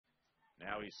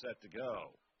Now he's set to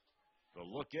go. The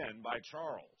look in by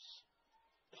Charles.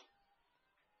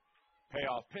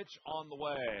 Payoff pitch on the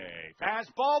way.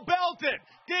 Fastball belted.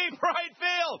 Deep right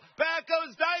field. Back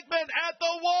goes Dykeman at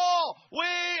the wall. We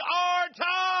are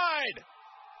tied.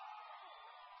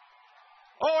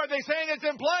 Oh, are they saying it's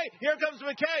in play? Here comes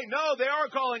McKay. No, they are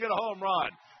calling it a home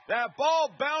run. That ball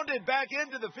bounded back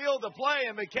into the field of play,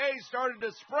 and McKay started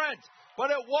to sprint, but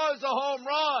it was a home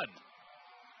run.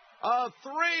 A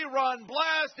 3-run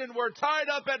blast, and we're tied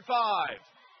up at 5.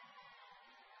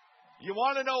 You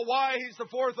want to know why he's the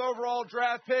 4th overall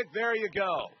draft pick? There you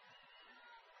go.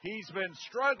 He's been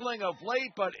struggling of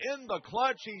late, but in the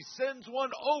clutch, he sends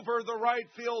one over the right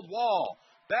field wall.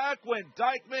 Back went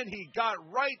Dykeman. He got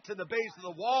right to the base of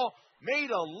the wall,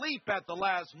 made a leap at the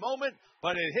last moment,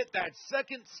 but it hit that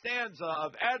second stanza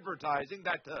of advertising,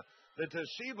 the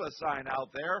Toshiba sign out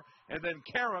there, and then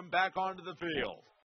Karam back onto the field.